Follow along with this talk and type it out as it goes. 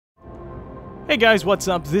Hey guys, what's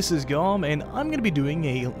up? This is GaLm, and I'm going to be doing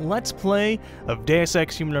a Let's Play of Deus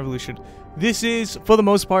Ex Human Revolution. This is, for the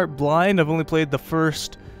most part, blind. I've only played the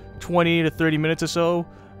first 20 to 30 minutes or so,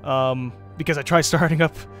 because I tried starting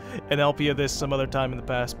up an LP of this some other time in the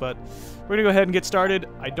past, but we're going to go ahead and get started.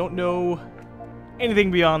 I don't know anything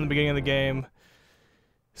beyond the beginning of the game,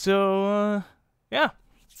 so, yeah.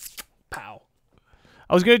 Pow.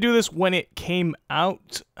 I was going to do this when it came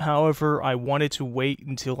out, however, I wanted to wait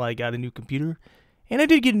until I got a new computer, and I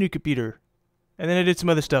did get a new computer, and then I did some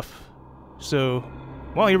other stuff. So,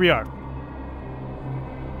 well, here we are.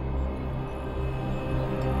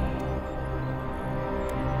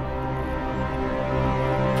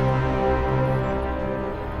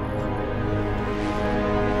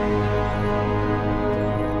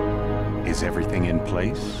 Is everything in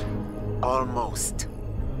place? Almost.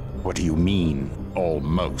 What do you mean,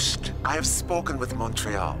 almost? I have spoken with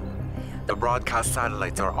Montreal. The broadcast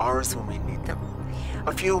satellites are ours when we need them.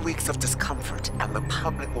 A few weeks of discomfort, and the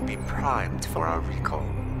public will be primed for our recall.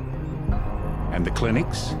 And the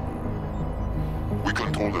clinics? We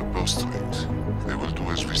control their purse strings. They will do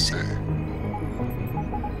as we say.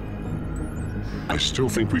 I still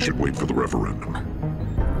think we should wait for the referendum.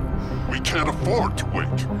 We can't afford to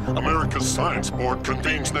wait. America's Science Board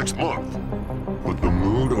convenes next month. But the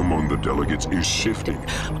mood among the delegates is shifting.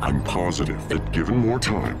 I'm positive that given more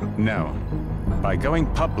time... No. By going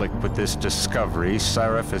public with this discovery,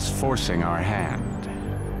 Sarif is forcing our hand.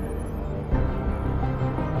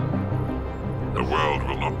 The world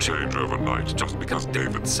will not change overnight just because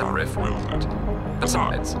David Sarif wills it.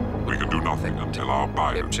 Besides, we can do nothing until our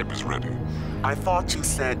biochip is ready. I thought you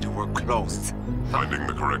said you were close. Finding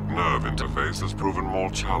the correct nerve interface has proven more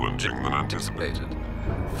challenging than anticipated.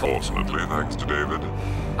 Fortunately, thanks to David,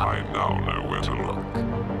 I now know where to look.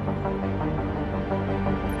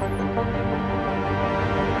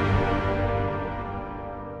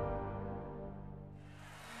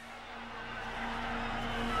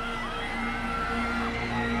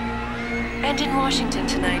 And in Washington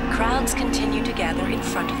tonight, crowds continue to gather in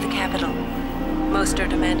front of the Capitol. Most are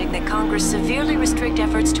demanding that Congress severely restrict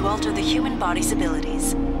efforts to alter the human body's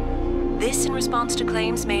abilities. This in response to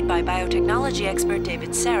claims made by biotechnology expert David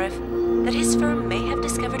Sarif that his firm may have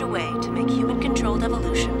discovered a way to make human-controlled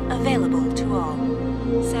evolution available to all.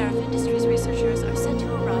 Sarif Industries researchers are set to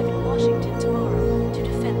arrive in Washington tomorrow to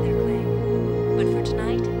defend their claim. But for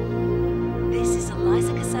tonight, this is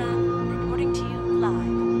Eliza Kassan reporting to you live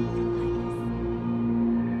from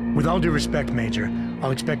Eidos. With all due respect, Major,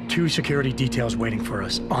 I'll expect 2 security details waiting for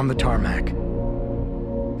us on the tarmac.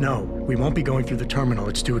 No, we won't be going through the terminal.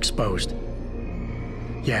 It's too exposed.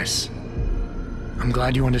 Yes. I'm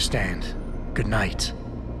glad you understand. Good night,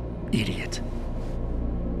 idiot.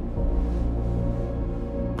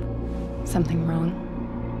 Something wrong?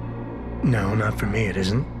 No, not for me it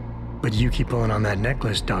isn't. But you keep pulling on that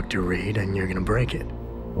necklace, Dr. Reed, and you're gonna break it.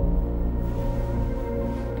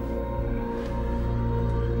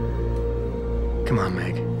 Come on,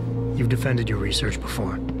 Meg. You've defended your research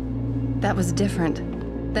before. That was different.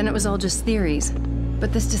 Then it was all just theories.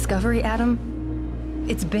 But this discovery, Adam,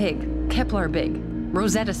 it's big. Kepler big.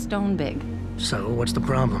 Rosetta Stone big. So, what's the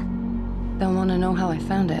problem? They'll want to know how I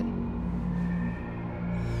found it.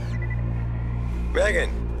 Megan,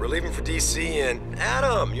 we're leaving for DC and...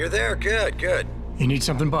 Adam, you're there. Good, good. You need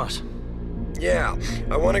something, boss? Yeah,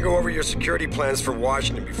 I want to go over your security plans for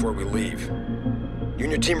Washington before we leave. You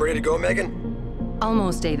and your team ready to go, Megan?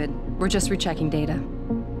 Almost, David. We're just rechecking data.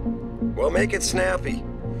 Well, make it snappy.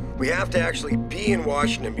 We have to actually be in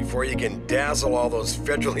Washington before you can dazzle all those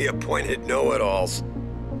federally appointed know-it-alls.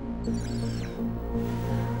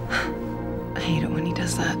 I hate it when he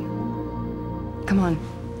does that. Come on,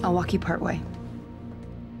 I'll walk you part way.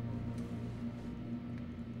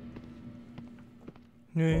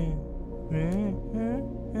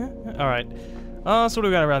 Alright. So what do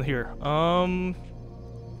we got around here?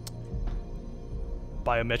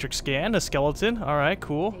 Biometric scan, a skeleton. Alright,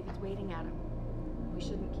 cool. David's waiting, Adam. We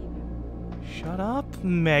shouldn't keep him. Shut up,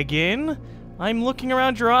 Megan. I'm looking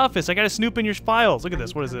around your office. I gotta snoop in your files. Look at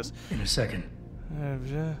this. What is this? In a second.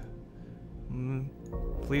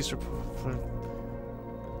 Police report.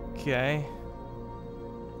 Okay.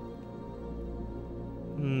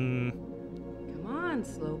 Come on,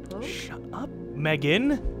 slowpoke. Shut up,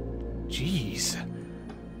 Megan. Jeez.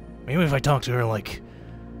 Maybe if I talk to her like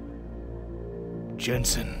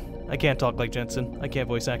Jensen. I can't talk like Jensen. I can't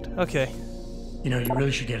voice act. Okay. You know, you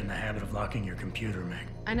really should get in the habit of locking your computer, Meg.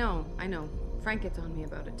 I know. Frank gets on me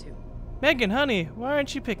about it too. Megan, honey, why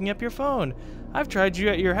aren't you picking up your phone? I've tried you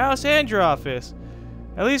at your house and your office.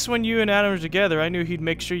 At least when you and Adam were together, I knew he'd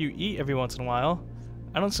make sure you eat every once in a while.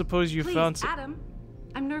 I don't suppose you Please, found some... Adam,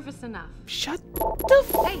 I'm nervous enough. Shut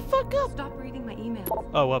the fuck up! Stop reading my emails.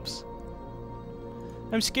 Oh, whoops.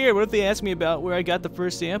 I'm scared. What if they ask me about where I got the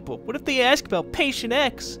first sample? What if they ask about Patient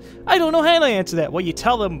X? I don't know how to answer that. Well, you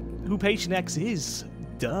tell them who Patient X is.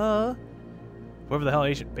 Duh. Whoever the hell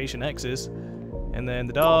Patient X is. And then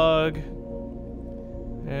the dog.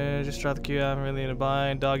 Just drop the queue. I'm really in a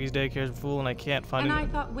bind. Doggy's daycare's a fool, and I can't find And it. I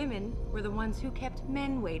thought women were the ones who kept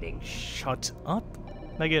men waiting. Shut up,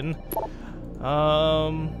 Megan.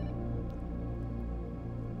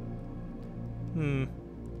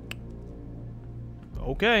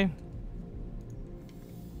 Okay.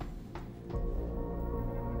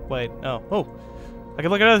 Wait, oh. Oh! I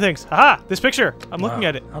can look at other things. Haha! This picture! I'm looking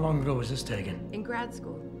at it. How long ago was this taken? In grad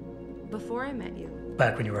school. Before I met you.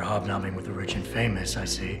 Back when you were hobnobbing with the rich and famous, I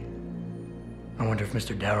see. I wonder if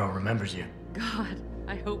Mr. Darrow remembers you. God,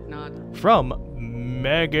 I hope not. From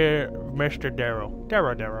Mr. Darrow.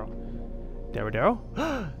 Darrow.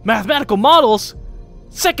 Mathematical models?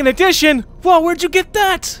 Second edition? Whoa, where'd you get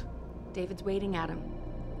that? David's waiting, Adam.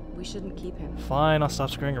 We shouldn't keep him. Fine, I'll stop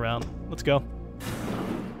screwing around. Let's go.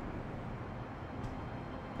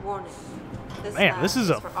 Warning. Man, this is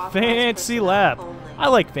a fancy lab. I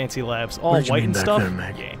like fancy labs. All What did you white mean and back stuff. there,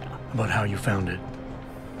 Meg? Yeah. About how you found it.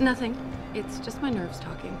 Nothing. It's just my nerves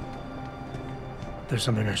talking. There's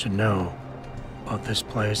something I should know. About this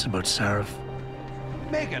place, about Sarif.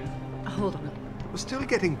 Megan, Hold on. we're still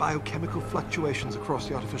getting biochemical fluctuations across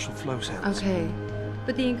the artificial flow cells. Okay.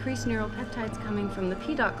 But the increased neural peptides coming from the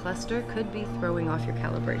P-dot cluster could be throwing off your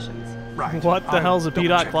calibrations. Right. What the I'll hell's a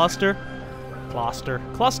P-dot double-check. cluster?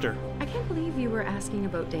 Cluster. I can't believe you were asking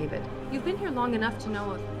about David. You've been here long enough to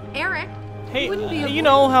know of Eric. Hey, wouldn't be you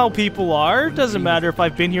know how people are. Doesn't matter if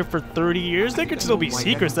I've been here for 30 years. There could still be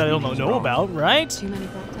secrets that I don't know about, right? Too many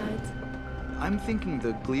peptides? I'm thinking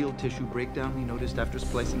the glial tissue breakdown we noticed after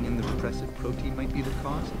splicing in the repressive protein might be the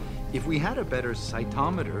cause. If we had a better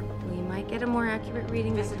cytometer... We might get a more accurate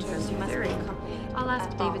reading of the theory. I'll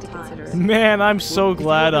ask David to consider it. Man, I'm so Well, if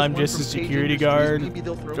glad there's I'm one just a from Page security Industries, guard maybe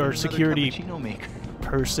they'll throw in or another security cappuccino maker.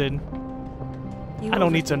 person. You I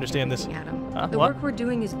don't need to overthink understand this. everything, Adam. Huh? The What? work we're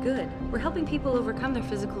doing is good. We're helping people overcome their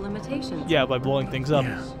physical limitations. Yeah, by blowing things up.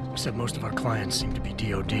 Yeah, except most of our clients seem to be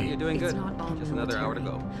DOD. You're doing It's good. not all Just another hour to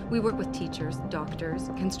military. go. We work with teachers, doctors,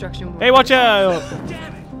 construction workers. Hey, watch out!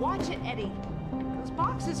 Damn it! Watch it, Eddie. Those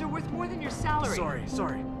boxes are worth more than your salary.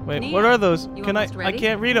 Sorry. Wait, Nia, what are those? you Can I? almost I ready?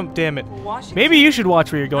 can't read them. Damn it. Washington. Maybe you should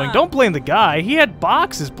watch where you're going. Don't blame the guy. He had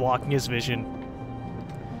boxes blocking his vision.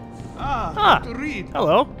 Ah, Dr. Reed.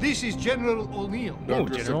 hello. This is General O'Neill. Oh,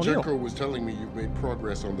 Dr. General O'Neill. Serchenko was telling me you've made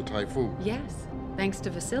progress on the Typhoon. Yes, thanks to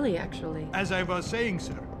Vasily, actually. As I was saying,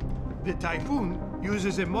 sir, the Typhoon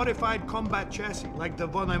uses a modified combat chassis like the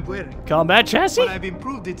one I'm wearing. Combat chassis? But I've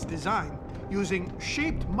improved its design using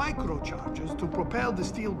shaped microcharges to propel the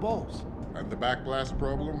steel balls. And the backblast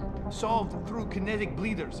problem? Solved through kinetic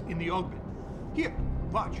bleeders in the augment. Here,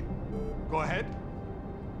 watch. Go ahead.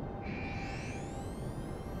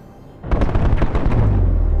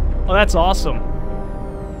 Oh, that's awesome.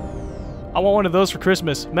 I want one of those for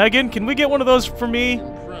Christmas. Megan, can we get one of those for me?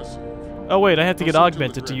 Impressive. Oh wait, I have to get I'll send you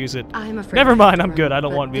augmented the to use it. I'm afraid. Never I mind, have I'm to good. run, I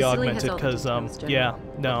don't but want to be Vasily has augmented all the because details, yeah,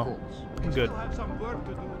 General. Of no. course. I'm good. Still have some work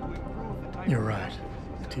to do to improve the Typhoon. You're right.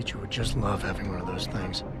 The teacher would just love having one of those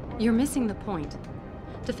things. You're missing the point.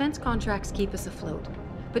 Defense contracts keep us afloat.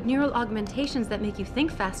 But neural augmentations that make you think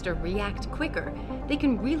faster, react quicker, they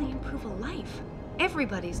can really improve a life.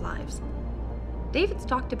 Everybody's lives. David's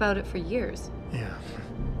talked about it for years. Yeah,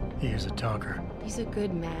 he is a talker. He's a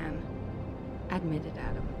good man. Admit it,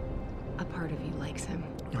 Adam. A part of you likes him.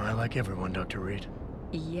 I like everyone, Dr. Reed.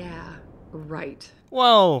 Yeah, right.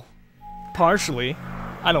 Well, partially.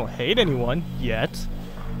 I don't hate anyone yet.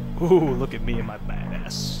 Ooh, look at me in my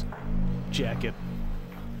badass jacket.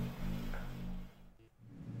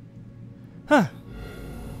 Huh.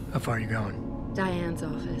 How far are you going? Diane's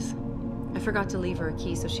office. I forgot to leave her a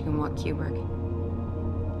key so she can walk Kubrick.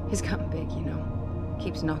 He's gotten big, you know.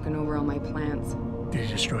 Keeps knocking over all my plants. Did you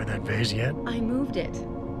destroy that vase yet? I moved it.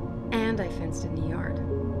 And I fenced in the yard.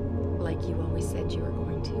 Like you always said you were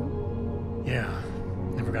going to. Yeah,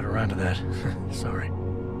 never got around to that. Sorry.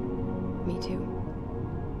 Me too.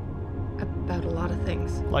 About a lot of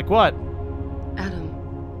things. Like what? Adam,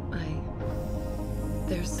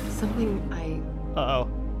 there's something Uh-oh.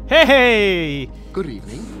 Hey! Good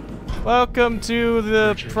evening. Welcome to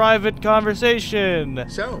the private conversation.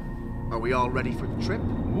 So, are we all ready for the trip?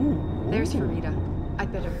 There's Farida.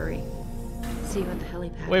 I'd better hurry. See you at the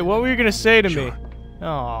helipad. Wait, what were you gonna say to me?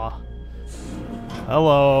 Aw.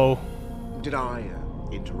 Hello. Did I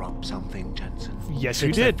interrupt something, Jensen? Yes, you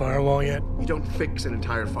Fix did. that firewall yet? You don't fix an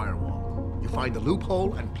entire firewall. You find the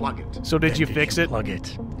loophole and plug it. So did you fix it? Plug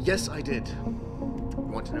it. Yes, I did. You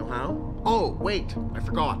want to know how? Oh, wait, I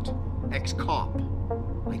forgot. Ex-cop.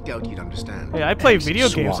 I doubt you'd understand. Hey, I play video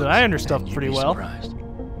SWAT, games and I understand and stuff pretty you'd be well. surprised.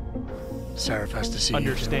 Sarif has to see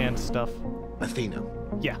Understand stuff. Athena.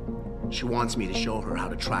 Yeah. She wants me to show her how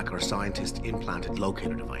to track our scientist-implanted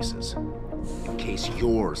locator devices. In case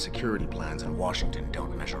your security plans in Washington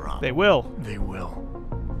don't measure up. They will. They will.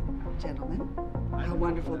 Gentlemen, how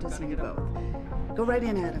wonderful to see you both. Go right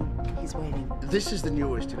in, Adam. He's waiting. This is the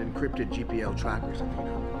newest in encrypted GPL trackers,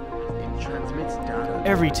 Athena. It transmits data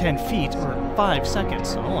Every 10 feet or 5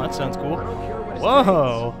 seconds. Oh, that sounds cool.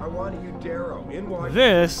 Whoa.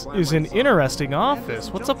 This is an interesting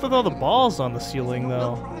office. What's up with all the balls on the ceiling,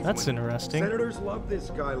 though? That's interesting. Senators love this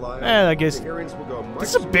guy live. I guess The hearings will go much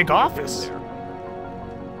this is a big smoother office. from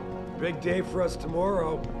there. Big day for us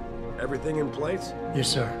tomorrow. Everything in place? Yes,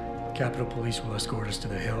 sir. Capitol Police will escort us to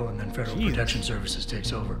the Hill, and then Federal Protection Services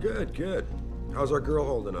takes over. Good, good. How's our girl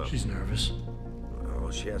holding up? She's nervous.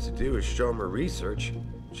 All she has to do is show him her research.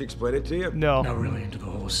 She explain it to you? No. Not really into the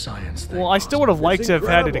whole science thing. Well, I still would have liked It's to have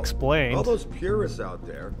had it incredible. explained. All those purists out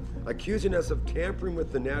there accusing us of tampering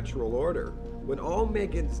with the natural order, when all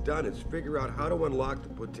Megan's done is figure out how to unlock the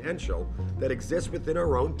potential that exists within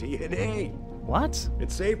our own DNA. What?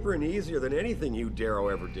 It's safer and easier than anything you Darrow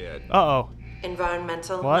ever did. Uh-oh.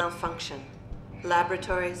 Environmental What? malfunction.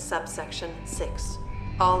 Laboratory subsection 6.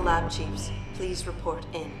 All lab chiefs, please report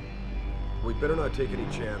in. We better not take any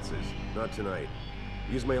chances. Not tonight.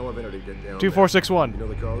 Use my elevator to get down. 2461. You know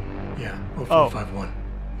the code? Yeah, Oh. 0451.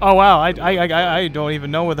 Oh, wow. I don't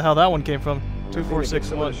even know where the hell that one came from. I think they get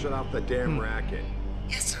someone 2461. to shut off the damn racket.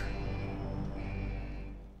 Yes, sir.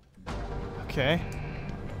 Okay.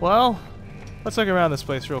 Well, let's look around this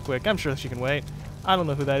place real quick. I'm sure she can wait. I don't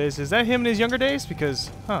know who that is. Is that him in his younger days?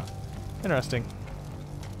 Because, interesting.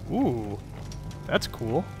 Ooh, that's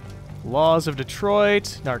cool. Laws of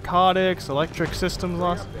Detroit, narcotics, electric systems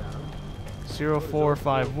laws.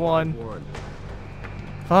 0451.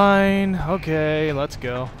 Fine. Okay, let's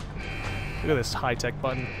go. Look at this high-tech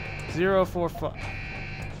button. 045.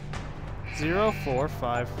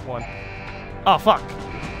 0451. Oh, fuck.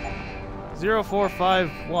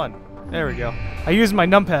 0451. There we go. I used my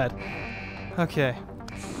numpad. Okay.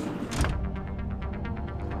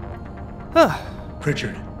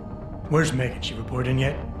 Pritchard, where's Megan? She report in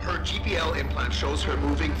yet? Her GPL implant shows her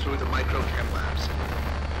moving through the microchem labs.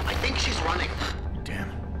 I think she's running. Damn.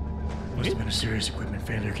 Must have been a serious equipment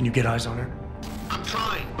failure. Can you get eyes on her? I'm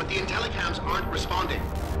trying, but the intellicams aren't responding.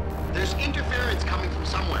 There's interference coming from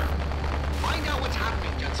somewhere. Find out what's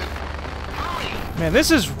happening, Jensen. Hurry! Man,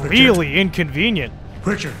 this is really inconvenient.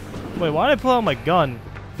 Pritchard. Wait, why did I pull out my gun?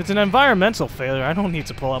 If it's an environmental failure, I don't need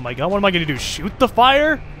to pull out my gun. What am I going to do, shoot the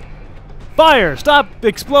fire? Fire! Stop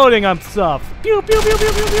exploding on stuff! Pew, pew, pew,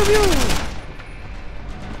 pew, pew, pew, pew!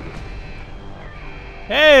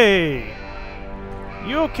 Hey!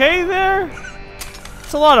 You okay there?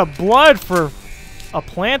 It's a lot of blood for a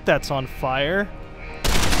plant that's on fire.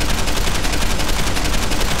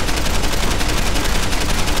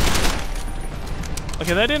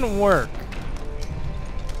 Okay, that didn't work.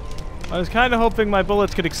 I was kind of hoping my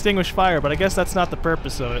bullets could extinguish fire, but I guess that's not the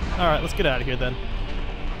purpose of it. Alright, let's get out of here then.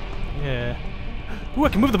 Yeah. Ooh, I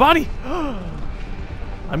can move the body!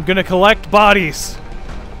 I'm gonna collect bodies!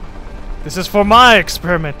 This is for my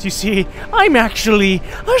experiment. You see, I'm actually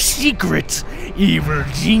a secret evil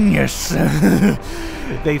genius.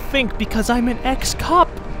 They think because I'm an ex-cop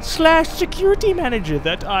 / security manager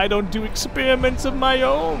that I don't do experiments of my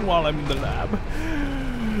own while I'm in the lab.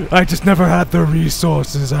 I just never had the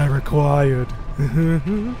resources I required.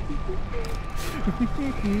 Ooh.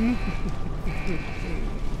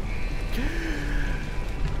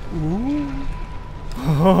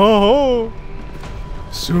 Oh,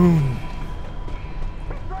 soon.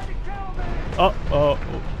 Uh-oh.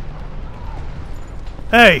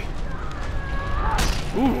 Hey.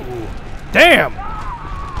 Ooh. Damn.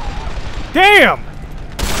 Damn.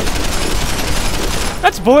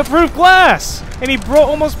 That's bulletproof glass. And he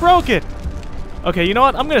almost broke it. Okay, you know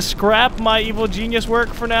what? I'm gonna scrap my evil genius work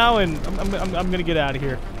for now, and I'm gonna get out of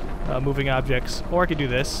here. Moving objects, or I could do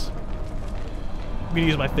this. I'm gonna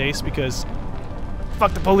use my face because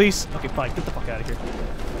fuck the police. Okay, fine. Get the fuck out of here.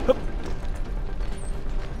 Hup.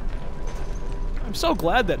 I'm so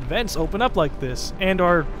glad that vents open up like this and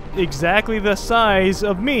are exactly the size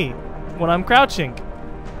of me when I'm crouching.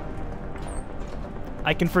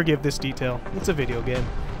 I can forgive this detail. It's a video game.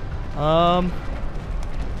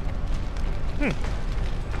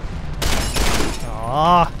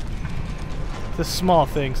 The small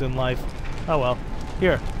things in life. Oh well.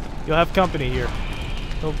 Here, you'll have company here.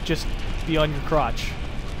 He'll just be on your crotch.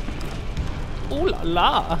 Ooh la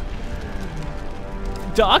la!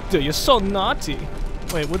 Doctor, you're so naughty.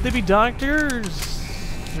 Wait, would they be doctors?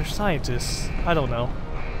 They're scientists. I don't know.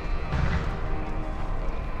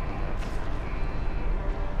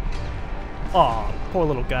 Aw, poor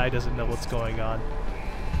little guy doesn't know what's going on.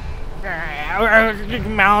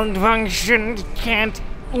 Malfunction, can't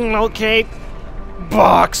locate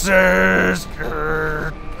boxers.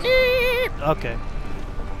 Okay.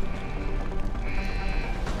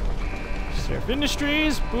 Sarif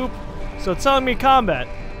Industries, boop. So it's telling me combat.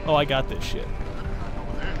 Oh, I got this shit.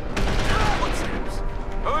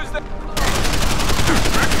 Who's that?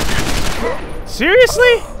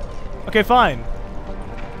 Seriously? Okay, fine.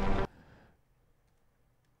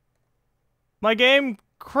 My game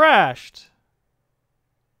crashed.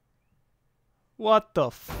 What the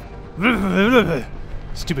f...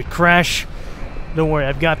 Stupid crash. Don't worry,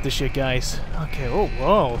 I've got this shit, guys. Okay, oh,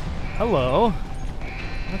 whoa. Hello.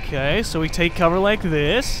 Okay, so we take cover like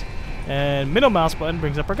this, and middle mouse button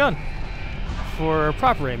brings up our gun for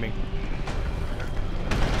proper aiming.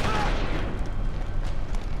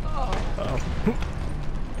 Uh-oh.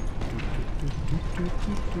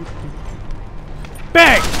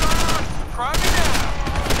 Bang!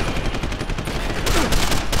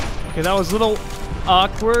 Okay, that was a little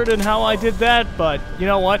awkward in how I did that, but you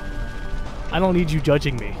know what? I don't need you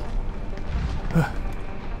judging me.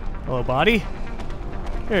 Hello, body.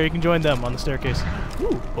 Here, you can join them on the staircase.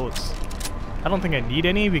 Ooh, bullets. I don't think I need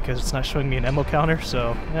any because it's not showing me an ammo counter,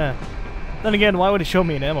 so, yeah. Then again, why would it show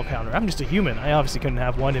me an ammo counter? I'm just a human. I obviously couldn't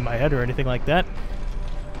have one in my head or anything like that.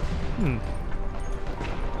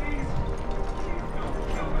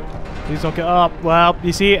 Please don't get up. Well,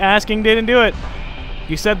 you see, asking didn't do it.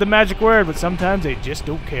 You said the magic word, but sometimes they just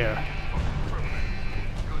don't care.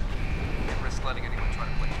 Can't risk letting anyone try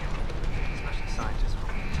to play hero, especially scientists.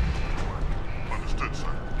 Understood, sir.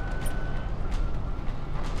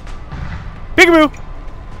 Peekaboo!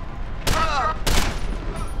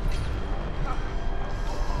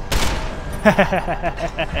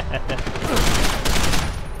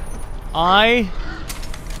 I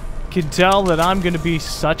can tell that I'm gonna be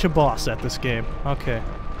such a boss at this game. Okay,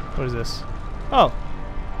 what is this? Oh,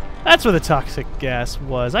 that's where the toxic gas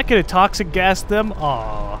was. I could have toxic gassed them.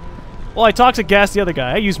 Aww. Well, I toxic gassed the other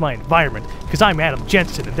guy. I use my environment because I'm Adam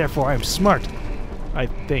Jensen and therefore I'm smart. I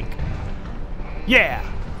think. Yeah.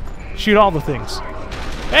 Shoot all the things.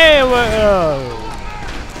 Hey, whoa.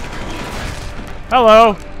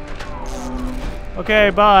 Hello. Okay,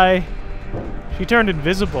 bye. She turned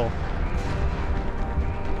invisible.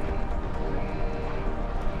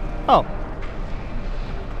 Oh.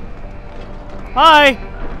 Hi!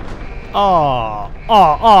 Aw.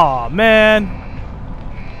 Aw, aw, man.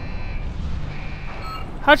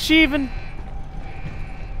 How'd she even...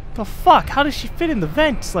 The fuck? How does she fit in the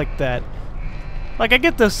vents like that? Like, I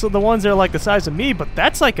get the ones that are like the size of me, but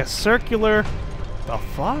that's like a circular... The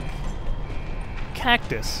fuck?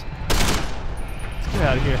 Cactus. Let's get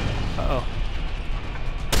out of here. Uh-oh.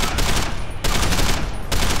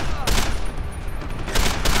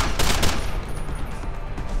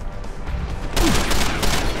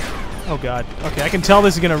 Oh god. Okay, I can tell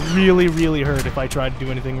this is gonna really, really hurt if I try to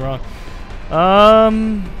do anything wrong.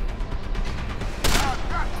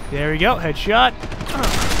 There we go. Headshot.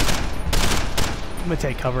 I'm gonna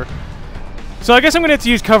take cover. So I guess I'm gonna have to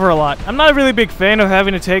use cover a lot. I'm not a really big fan of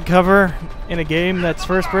having to take cover in a game that's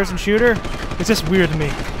first-person shooter. It's just weird to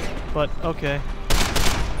me. But, okay.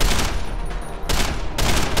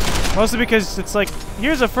 Mostly because it's like,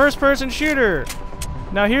 here's a first-person shooter.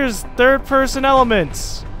 Now here's third-person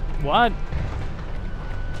elements. What?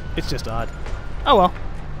 It's just odd. Oh well.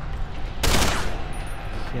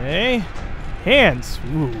 Okay. Hands.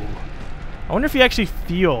 Ooh. I wonder if you actually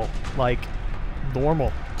feel like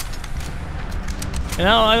normal. And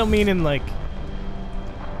I don't mean in like...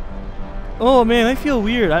 Oh man, I feel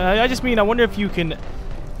weird. I just mean I wonder if you can...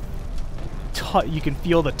 You can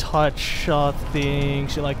feel the touch thing,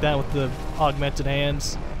 shit like that with the augmented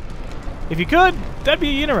hands. If you could, that'd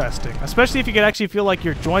be interesting. Especially if you could actually feel like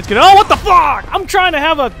your joints get... Oh, what the fuck? I'm trying to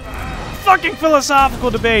have a fucking philosophical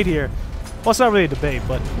debate here. Well, it's not really a debate,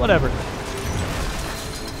 but whatever.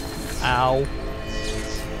 Ow.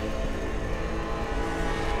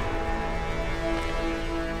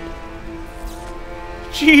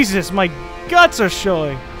 Jesus, my guts are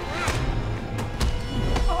showing.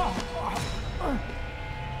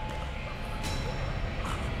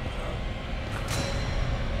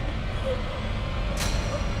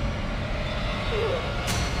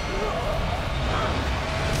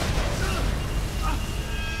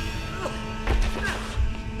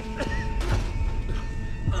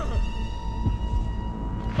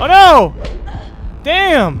 Oh no!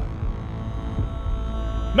 Damn!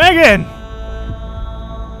 Megan!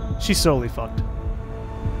 She's solely fucked.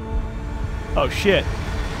 Oh shit.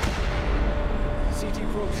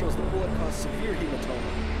 CT probe shows the bullet caused severe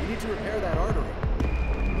hematoma. We need to repair that artery.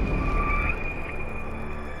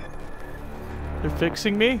 They're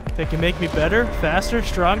fixing me? They can make me better, faster,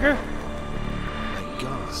 stronger? My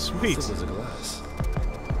God, sweet. This is a glass.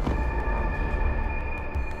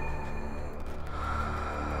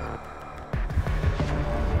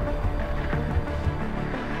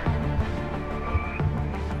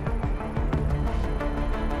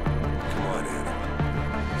 Come on,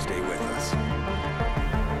 Adam. Stay with us.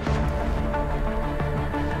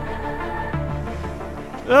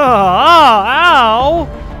 Ow!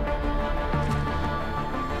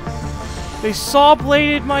 They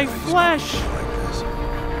saw-bladed my flesh! Prepare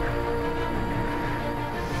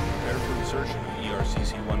for insertion of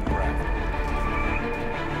ERCC-1 graft.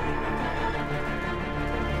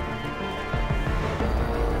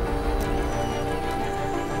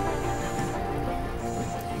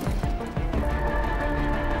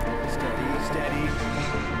 Steady.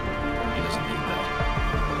 He doesn't need that.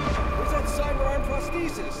 What's that cyber-arm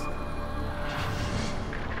prosthesis?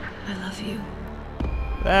 I love you.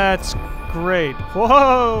 That's great.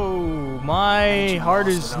 Whoa! My heart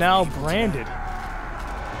is now branded.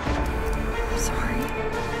 I'm sorry.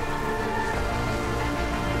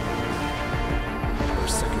 We're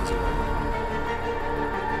seconds away.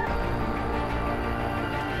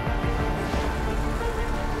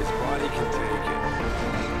 His body can take it.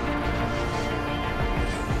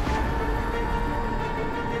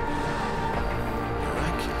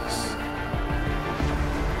 Miraculous.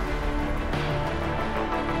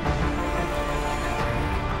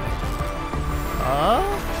 I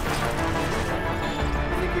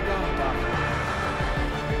think we got it, Doctor.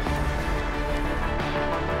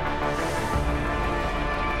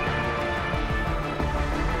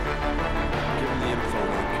 Give him the info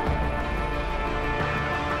link.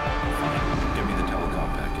 Fine. Give me the telecom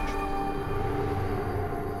package.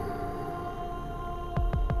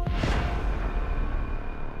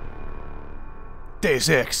 Deus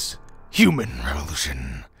Ex. Human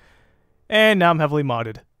Revolution. And now I'm heavily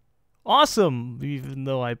modded. Awesome, even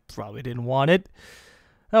though I probably didn't want it.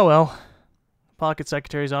 Oh well. Pocket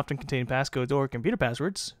secretaries often contain passcodes or computer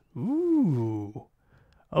passwords. Ooh.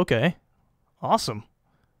 Okay. Awesome.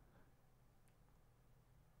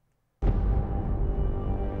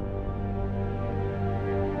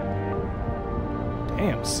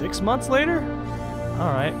 Damn, 6 months later?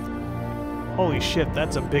 Alright. Holy shit,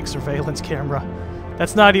 that's a big surveillance camera.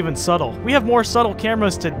 That's not even subtle. We have more subtle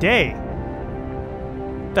cameras today.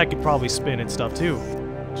 That could probably spin and stuff too.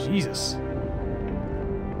 Jesus.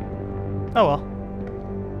 Oh well.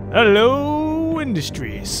 Hello,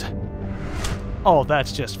 Industries. Oh,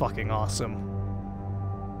 that's just fucking awesome.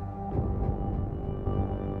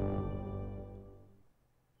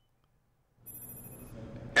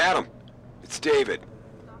 Adam, it's David.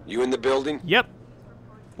 You in the building? Yep.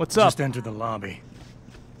 What's up? Just entered the lobby.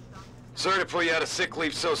 Sorry to pull you out of sick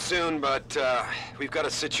leave so soon, but we've got a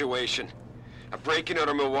situation. A break-in at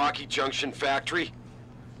our Milwaukee Junction factory.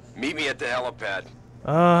 Meet me at the helipad.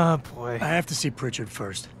 Boy. I have to see Pritchard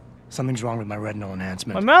first. Something's wrong with my retinal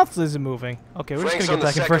enhancement. My mouth isn't moving. Okay, we're Frank's just gonna on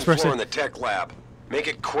get the back in first second person. floor in the tech lab. Make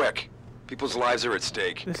it quick. People's lives are at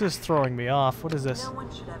stake. This is throwing me off. What is this? No one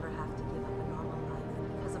should ever have to give up a normal life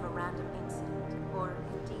because of a random incident, or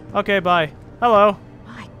indeed... Okay, bye. Hello.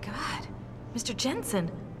 My God. Mr. Jensen,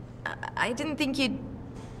 I didn't think you'd...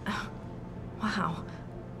 Wow.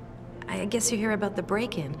 I guess you hear about the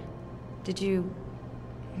break-in. Did you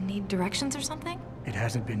need directions or something? It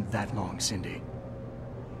hasn't been that long, Cindy.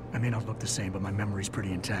 I may not look the same, but my memory's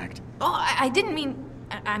pretty intact. Oh, I didn't mean...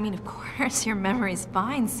 I mean, of course, your memory's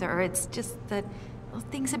fine, sir. It's just that well,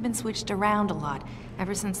 things have been switched around a lot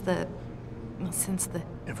ever since the... Well, since the...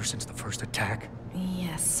 Ever since the first attack?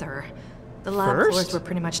 Yes, sir. The lab floors were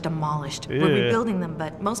pretty much demolished. Yeah. We're rebuilding them,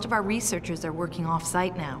 but most of our researchers are working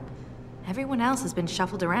off-site now. Everyone else has been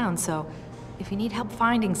shuffled around, so if you need help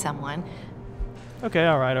finding someone... Okay,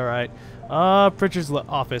 alright. Pritchard's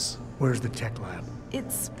office. Where's the tech lab?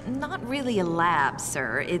 It's not really a lab,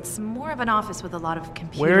 sir. It's more of an office with a lot of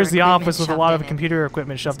computer Where's the equipment office with a shoved lot of in it. computer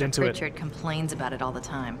equipment shoved into it? Pritchard complains about it all the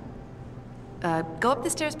time. Go up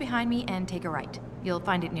the stairs behind me and take a right. You'll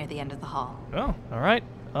find it near the end of the hall. Oh, alright.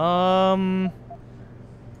 I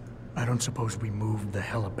don't suppose we moved the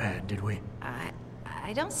helipad, did we?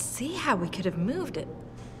 I don't see how we could have moved it.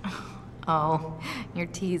 Oh, you're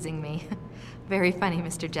teasing me. Very funny,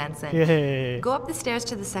 Mr. Jensen. Yay. Go up the stairs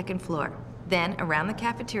to the second floor, then around the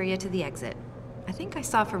cafeteria to the exit. I think I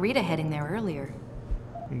saw Farida heading there earlier.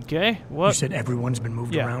 Okay, what? You said everyone's been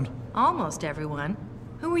moved around? Almost everyone.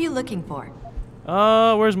 Who were you looking for?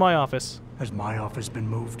 Where's my office? Has my office been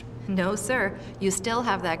moved? No, sir. You still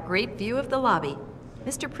have that great view of the lobby.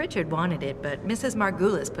 Mr. Pritchard wanted it, but Mrs.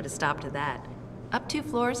 Margulis put a stop to that. Up 2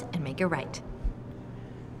 floors and make a right.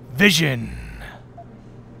 Vision.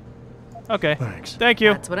 Okay. Thanks. Thank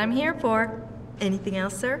you. That's what I'm here for. Anything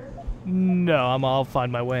else, sir? No, I'll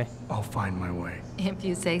find my way. I'll find my way. If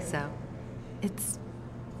you say so. It's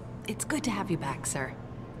good to have you back, sir.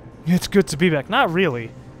 It's good to be back. Not really.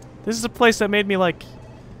 This is a place that made me, like,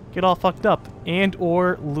 get all fucked up. And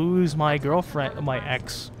or lose my girlfriend, my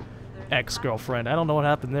ex-girlfriend. I don't know what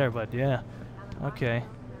happened there, but yeah. Okay.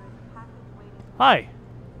 Hi.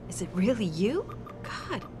 Is it really you?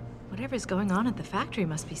 God, whatever's going on at the factory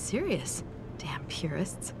must be serious. Damn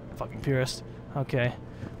purists. Fucking purist. Okay.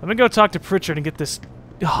 Let me go talk to Pritchard and get this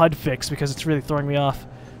HUD fixed because it's really throwing me off.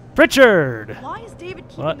 Pritchard! Why is David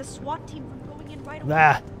keeping the SWAT team from going in right away?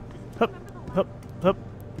 Ah. Hup, hup, hup.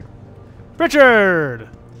 Pritchard!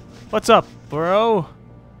 What's up, bro?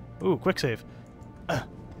 Ooh, quick save.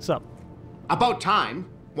 What's up? About time.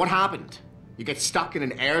 What happened? You get stuck in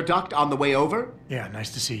an air duct on the way over? Yeah,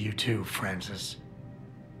 nice to see you too, Francis.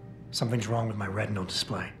 Something's wrong with my retinal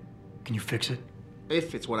display. Can you fix it?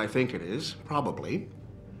 If it's what I think it is, probably.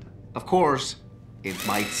 Of course, it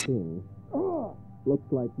might seem.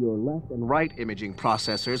 Looks like your left and right imaging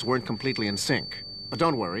processors weren't completely in sync. But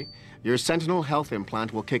don't worry, your Sentinel health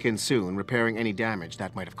implant will kick in soon, repairing any damage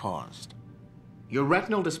that might have caused. Your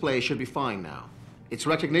retinal display should be fine now. Its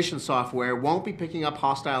recognition software won't be picking up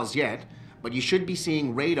hostiles yet, but you should be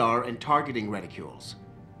seeing radar and targeting reticules.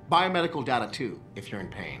 Biomedical data too, if you're in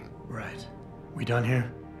pain. Right. We done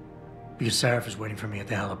here? Because Sarif is waiting for me at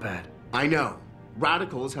the helipad. I know.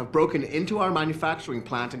 Radicals have broken into our manufacturing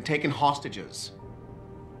plant and taken hostages.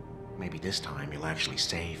 Maybe this time you'll actually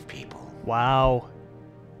save people. Wow.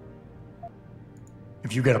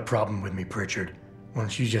 If you got a problem with me, Pritchard, why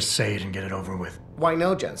don't you just say it and get it over with? Why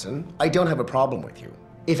no, Jensen? I don't have a problem with you.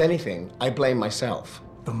 If anything, I blame myself.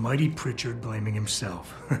 The mighty Pritchard blaming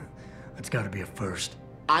himself. That's gotta be a first.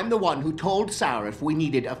 I'm the one who told Sarif we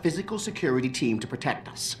needed a physical security team to protect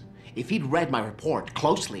us. If he'd read my report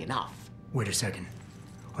closely enough. Wait a second.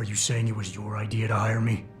 Are you saying it was your idea to hire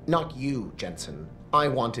me? Not you, Jensen. I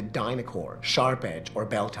wanted Dynacore, Sharp Edge, or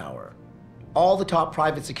Bell Tower. All the top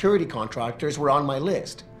private security contractors were on my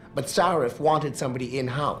list, but Sarif wanted somebody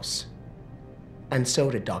in-house. And so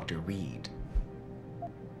did Dr. Reed.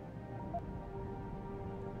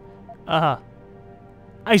 I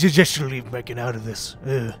suggest you leave Megan out of this.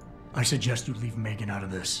 I suggest you leave Megan out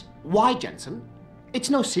of this. Why, Jensen? It's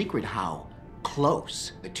no secret how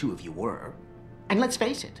close the two of you were. And let's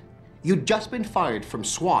face it, you'd just been fired from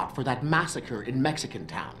SWAT for that massacre in Mexican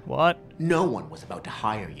Town. What? No one was about to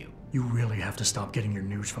hire you. You really have to stop getting your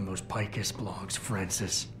news from those Picus blogs,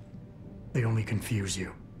 Francis. They only confuse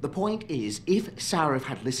you. The point is, if Sarif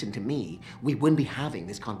had listened to me, we wouldn't be having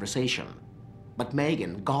this conversation. But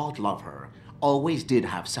Megan, God love her, always did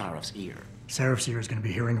have Sarif's ear. Sarif's ear is going to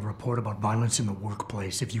be hearing a report about violence in the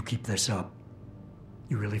workplace if you keep this up.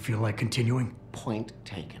 You really feel like continuing? Point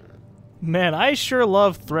taken. Man, I sure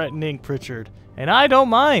love threatening Pritchard. And I don't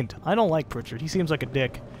mind. I don't like Pritchard. He seems like a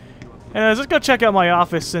dick. Anyways, let's go check out my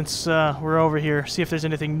office since we're over here. See if there's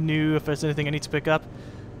anything new, if there's anything I need to pick up.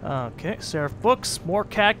 Okay, Sarif books, more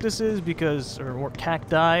cactuses because, or more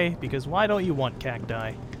cacti, because why don't you want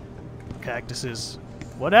cacti? Cactuses.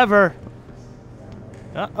 Whatever.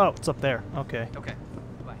 Oh, it's up there. Okay. Okay.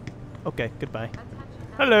 Bye. Okay, goodbye.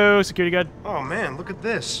 Hello, security guard. Oh man, look at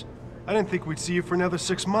this. I didn't think we'd see you for another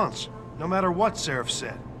 6 months, no matter what Sarif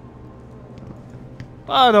said.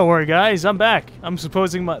 Oh, don't worry, guys. I'm back. I'm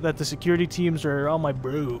supposing that the security teams are all my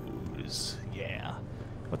bros. Yeah.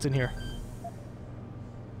 What's in here?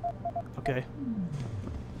 Okay.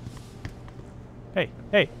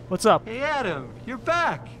 Hey, what's up? Hey, Adam, you're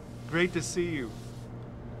back. Great to see you.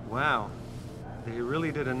 Wow, they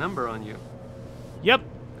really did a number on you. Yep.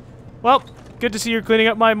 Well, good to see you're cleaning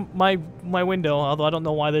up my window, although I don't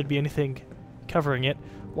know why there'd be anything covering it.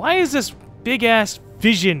 Why is this big-ass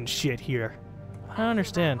vision shit here? I don't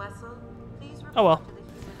understand. Oh well.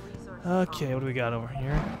 Okay, what do we got over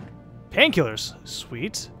here? Painkillers.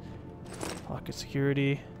 Sweet. Pocket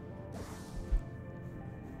security.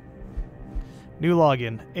 New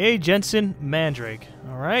login. A. Jensen Mandrake.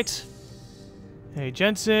 Alright. A.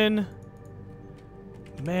 Jensen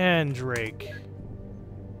Mandrake.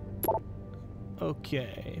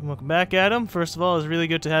 Okay. Welcome back, Adam. First of all, it's really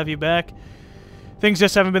good to have you back. Things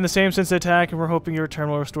just haven't been the same since the attack, and we're hoping your return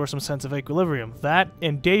will restore some sense of equilibrium. That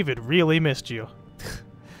and David really missed you.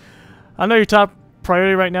 I know your top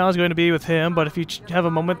priority right now is going to be with him, but if you have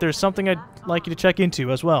a moment, there's something I'd like you to check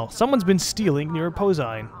into as well. Someone's been stealing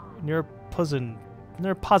Neuropozyne.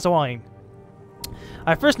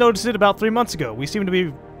 I first noticed it about 3 months ago. We seem to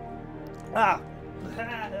be...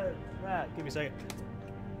 Give me a second.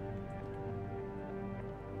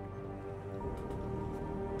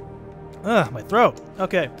 My throat.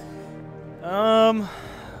 Okay.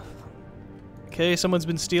 Okay, someone's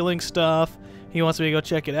been stealing stuff. He wants me to go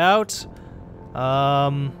check it out.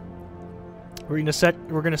 We're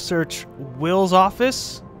gonna search Will's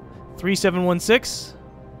office, 3716.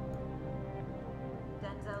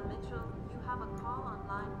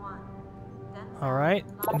 All right,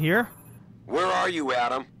 in here. Where are you,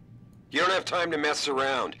 Adam? You don't have time to mess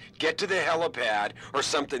around. Get to the helipad, or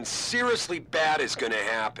something seriously bad is gonna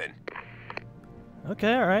happen.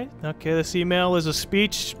 Okay, all right. Okay, this email is a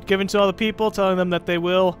speech given to all the people, telling them that they're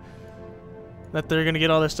gonna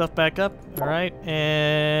get all their stuff back up. All right,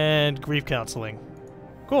 and grief counseling.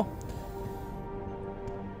 Cool.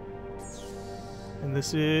 And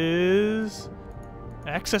this is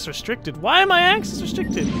access restricted. Why am I access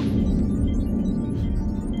restricted?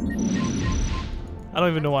 I don't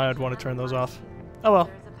even know why I'd want to turn those off. Oh well.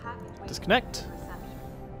 Disconnect.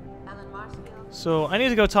 So I need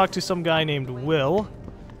to go talk to some guy named Will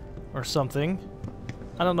or something.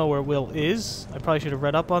 I don't know where Will is. I probably should have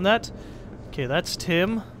read up on that. Okay, that's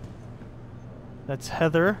Tim. That's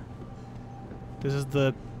Heather. This is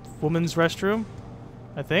the woman's restroom,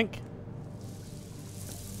 I think.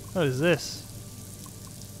 What is this?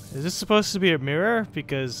 Is this supposed to be a mirror?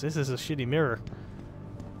 Because this is a shitty mirror.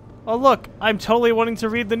 Oh look, I'm totally wanting to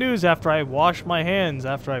read the news after I wash my hands,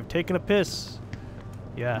 after I've taken a piss.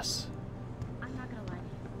 Yes. I'm not gonna lie,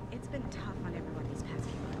 it's been tough on everyone these past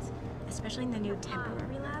few months, especially in the new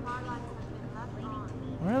temporary lab.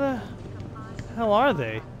 Where the hell are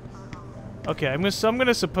they? Okay, I'm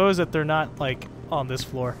gonna suppose that they're not like on this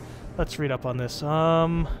floor. Let's read up on this.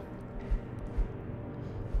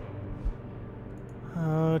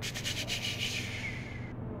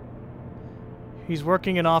 He's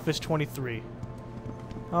working in Office 23.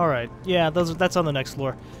 Alright, yeah, that's on the next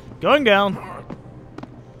floor. Going down!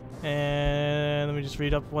 And let me just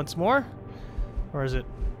read up once more. Or is it?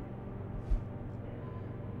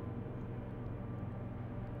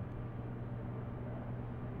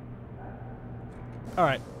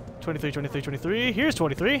 Alright, 23, 23, 23. Here's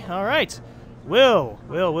 23. Alright. Will.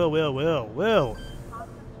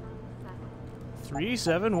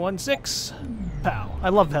 3716. Pow. I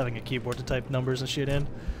love having a keyboard to type numbers and shit in.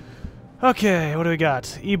 Okay, what do we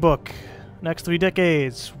got? Ebook. Next 3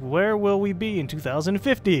 decades. Where will we be in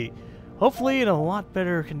 2050? Hopefully in a lot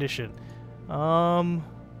better condition. United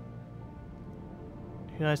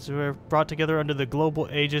States brought together under the global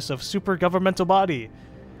aegis of super governmental body.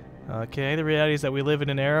 Okay, the reality is that we live in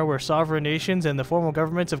an era where sovereign nations and the formal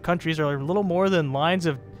governments of countries are little more than lines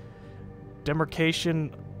of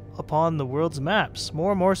demarcation upon the world's maps.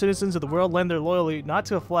 More and more citizens of the world lend their loyalty not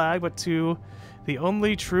to a flag, but to the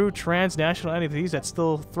only true transnational entities that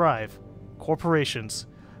still thrive: corporations.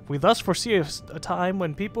 We thus foresee a time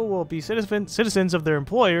when people will be citizens of their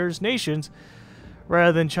employers' nations,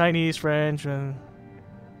 rather than Chinese, French, and...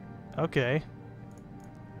 Okay.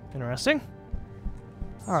 Interesting.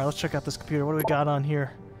 Alright, let's check out this computer. What do we got on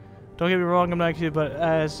here? Don't get me wrong, I'm not cute, but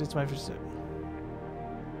as it's my first...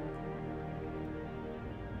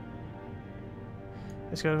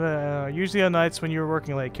 It's gonna, usually on nights when you're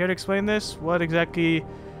working late. Care to explain this? What exactly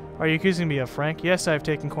are you accusing me of, Frank? Yes, I've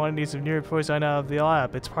taken quantities of Neuropozyne out of the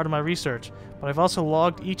lab. It's part of my research. But I've also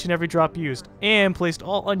logged each and every drop used, and placed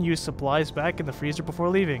all unused supplies back in the freezer before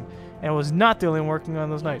leaving. And was not the only one working on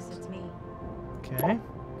those nights. It's me. Okay.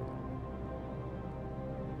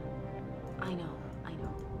 I know,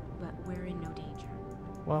 but we're in no danger.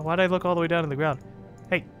 Well, why'd I look all the way down to the ground?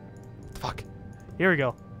 Hey. Fuck. Here we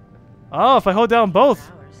go. Oh, if I hold down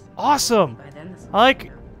both. Awesome. I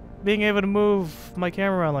like being able to move my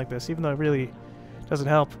camera around like this, even though it really doesn't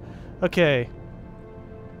help. Okay.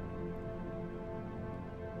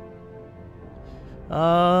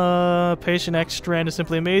 Patient X strand is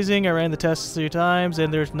simply amazing. I ran the tests 3 times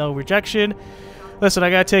and there's no rejection. Listen, I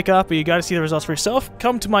gotta take off, but you gotta see the results for yourself.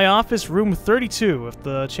 Come to my office, room 32. If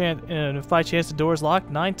by chance the door is locked,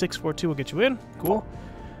 9642 will get you in. Cool.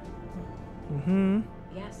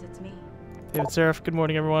 Yes, it's me. David Sarif, good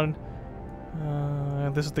morning, everyone.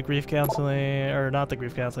 This is the grief counseling, or not the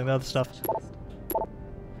grief counseling, the other stuff.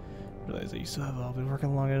 Realize that you still have all been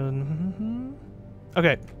working longer.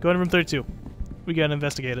 Okay, go into room 32. We gotta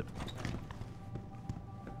investigate it.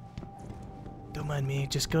 don't mind me.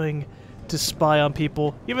 Just going to spy on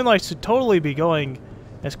people. Even though I should totally be going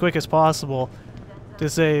as quick as possible to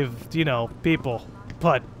save, you know, people.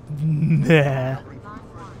 But, nah.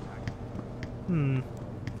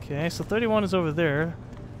 Okay, so 31 is over there.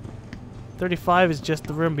 35 is just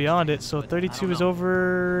the room beyond it, so 32 is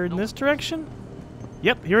over in this direction?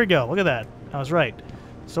 Yep, here we go. Look at that. I was right.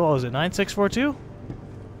 So what was it, 9642?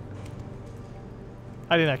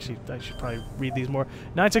 I didn't actually, I should probably read these more.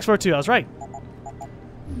 9642, I was right.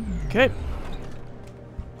 Okay.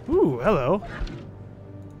 Ooh, hello.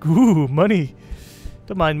 Ooh, money.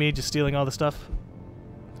 Don't mind me just stealing all the stuff.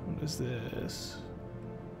 What is this?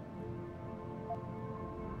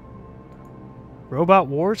 Robot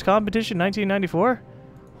Wars Competition 1994?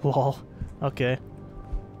 Lol. Okay.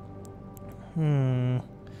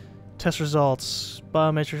 Test results.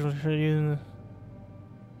 Biometrics.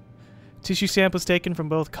 Tissue samples taken from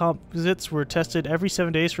both composites were tested every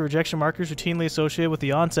 7 days for rejection markers routinely associated with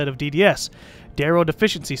the onset of DDS, Darrow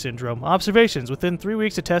Deficiency Syndrome. Observations. Within 3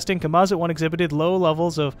 weeks of testing, composite 1 exhibited low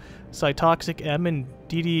levels of cytotoxic M and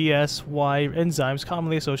DDSY enzymes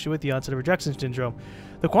commonly associated with the onset of rejection syndrome.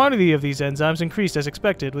 The quantity of these enzymes increased as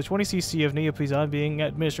expected, with 20 cc of neoplasm being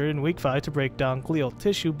administered in week 5 to break down glial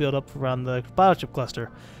tissue buildup around the biochip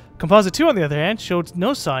cluster. Composite 2, on the other hand, showed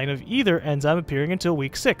no sign of either enzyme appearing until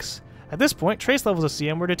week 6. At this point, trace levels of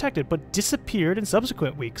CM were detected, but disappeared in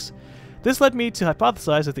subsequent weeks. This led me to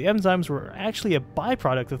hypothesize that the enzymes were actually a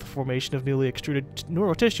byproduct of the formation of newly extruded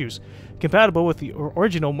neural tissues, compatible with the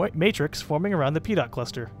original matrix forming around the PDOT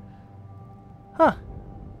cluster. Huh.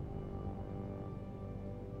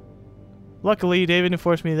 Luckily, David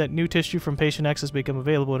informed me that new tissue from patient X has become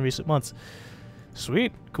available in recent months.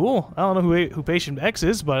 Sweet. Cool. I don't know who patient X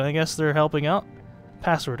is, but I guess they're helping out.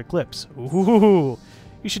 Password Eclipse. Ooh.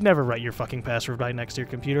 You should never write your fucking password right next to your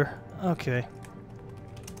computer. Okay.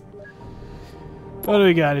 What do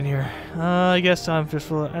we got in here? I guess I'm just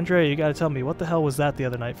full of... Andrea, you gotta tell me, what the hell was that the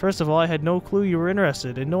other night? First of all, I had no clue you were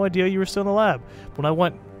interested, and no idea you were still in the lab. When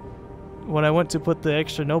I went to put the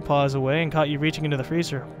extra no pause away and caught you reaching into the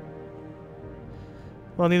freezer.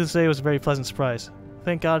 Well, needless to say, it was a very pleasant surprise.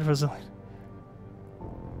 Thank God for the...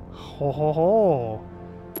 Ho ho ho.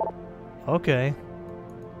 Okay.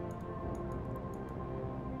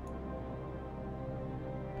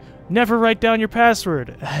 Never write down your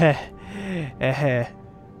password. Alright,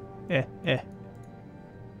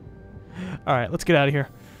 let's get out of here.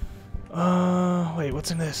 Wait,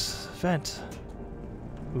 what's in this? Vent.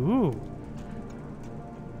 Ooh.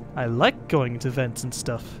 I like going into vents and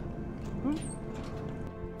stuff.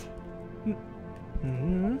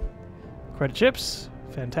 Credit chips.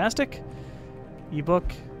 Fantastic.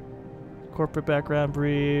 Ebook. Corporate background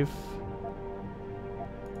brief.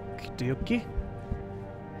 Okey-dokey.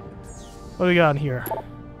 What do we got in here?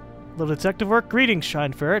 Little detective work? Greetings,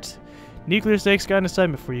 Shine Ferret. Nuclear Stakes got an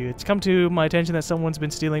assignment for you. It's come to my attention that someone's been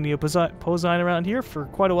stealing neoposine around here for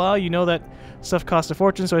quite a while. You know that stuff costs a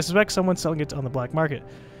fortune, so I suspect someone's selling it on the black market.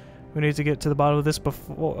 We need to get to the bottom of this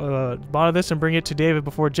and bring it to David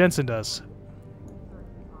before Jensen does.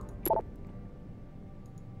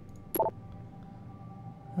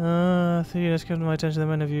 It's come to my attention that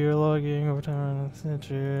many of you are logging over time.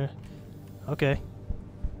 Okay.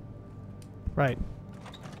 Right.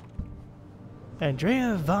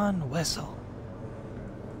 Andrea von Wessel.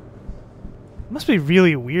 It must be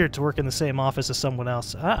really weird to work in the same office as someone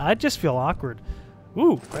else. I just feel awkward.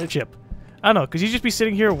 Ooh, credit chip. I don't know, because you just be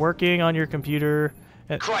sitting here working on your computer.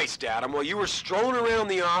 Christ, Adam, while you were strolling around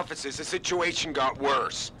the offices, the situation got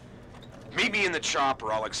worse. Meet me in the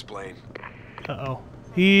chopper, I'll explain. Uh-oh.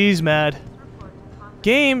 He's mad.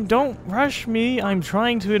 Game, don't rush me. I'm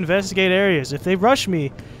trying to investigate areas. If they rush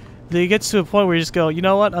me, it gets to a point where you just go, you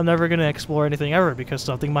know what? I'm never going to explore anything ever because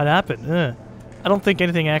something might happen. I don't think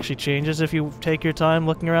anything actually changes if you take your time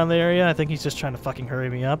looking around the area. I think he's just trying to fucking hurry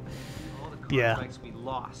me up. All the contracts we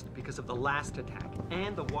lost because of the last attack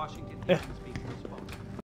and the Washington hit was being postponed.